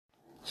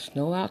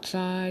Snow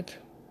outside.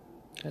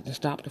 Had to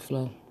stop the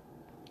flow.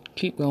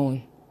 Keep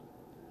going.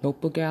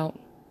 Notebook out.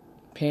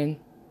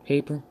 Pen.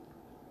 Paper.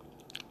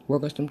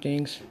 Work on some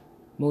things.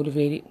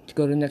 Motivated to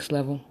go to the next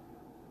level.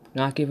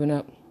 Not giving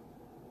up.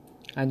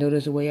 I know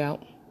there's a way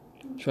out.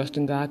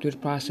 Trusting God through the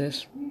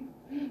process.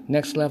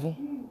 Next level.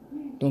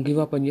 Don't give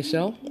up on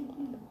yourself.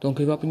 Don't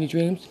give up on your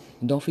dreams.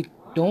 And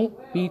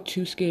don't be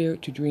too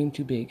scared to dream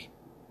too big.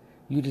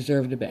 You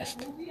deserve the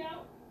best.